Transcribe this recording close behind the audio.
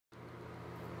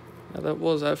Yeah, that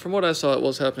was, from what I saw, it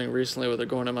was happening recently where they're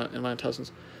going in my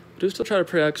intestines. I do still try to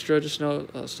pray extra, just know,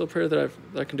 still pray that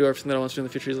I can do everything that I want to do in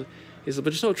the future easily.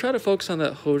 But just know, try to focus on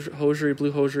that hosiery,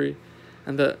 blue hosiery,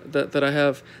 and that I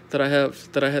have have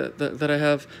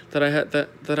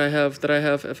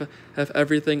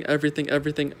everything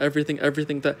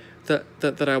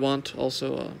that I want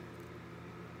also.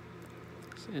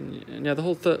 And yeah, the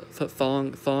whole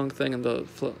thong thing and the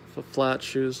flat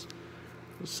shoes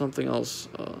is something else.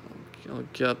 I'll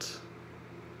get.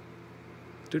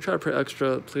 Do try to pray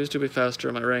extra. Please do be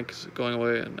faster. My rank is going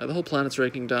away, and the whole planet's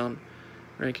ranking down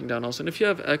also. And if you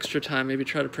have extra time, maybe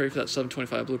try to pray for that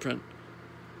 725 blueprint.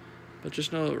 But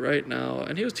just know right now,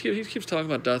 and he keeps talking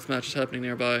about death matches happening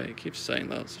nearby. He keeps saying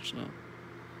that, so just know.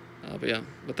 But yeah,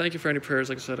 but thank you for any prayers.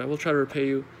 Like I said, I will try to repay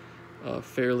you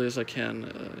fairly as I can.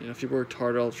 If you worked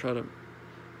hard, I'll try to.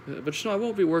 But just know I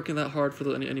won't be working that hard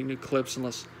for any new clips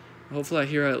unless, hopefully, I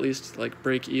hear I at least like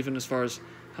break even as far as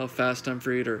how fast I'm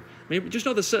freed, or maybe just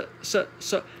know the set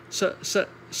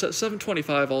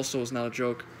 725 also is not a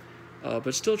joke.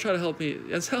 But still try to help me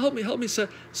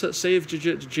save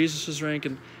Jesus's rank.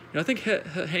 And I think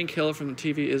Hank Hill from the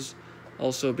TV is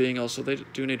also they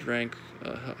do need rank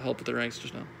help with the ranks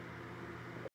just now.